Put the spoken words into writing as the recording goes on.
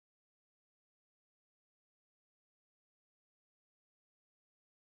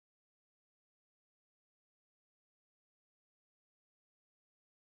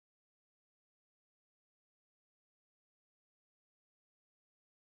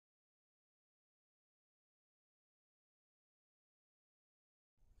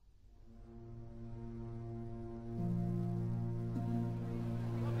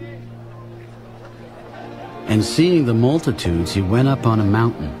And seeing the multitudes, he went up on a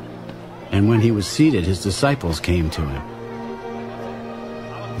mountain. And when he was seated, his disciples came to him.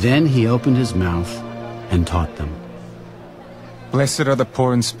 Then he opened his mouth and taught them. Blessed are the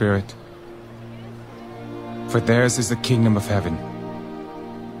poor in spirit, for theirs is the kingdom of heaven.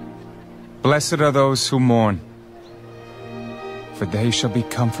 Blessed are those who mourn, for they shall be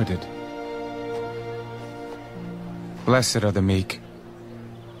comforted. Blessed are the meek,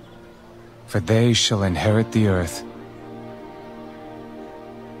 for they shall inherit the earth.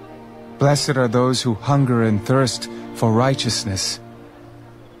 Blessed are those who hunger and thirst for righteousness,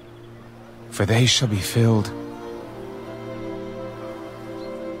 for they shall be filled.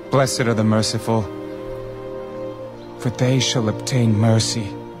 Blessed are the merciful, for they shall obtain mercy.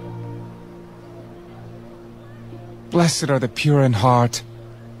 Blessed are the pure in heart,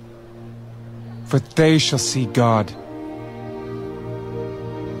 for they shall see God.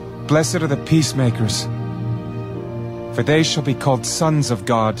 Blessed are the peacemakers, for they shall be called sons of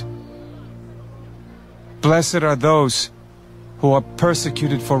God. Blessed are those who are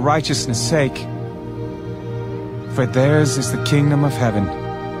persecuted for righteousness' sake, for theirs is the kingdom of heaven.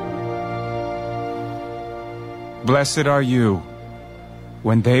 Blessed are you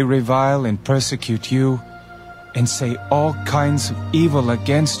when they revile and persecute you and say all kinds of evil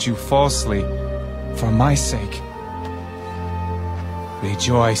against you falsely for my sake.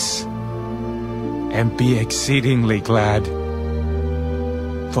 Rejoice and be exceedingly glad,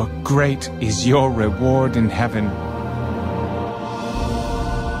 for great is your reward in heaven.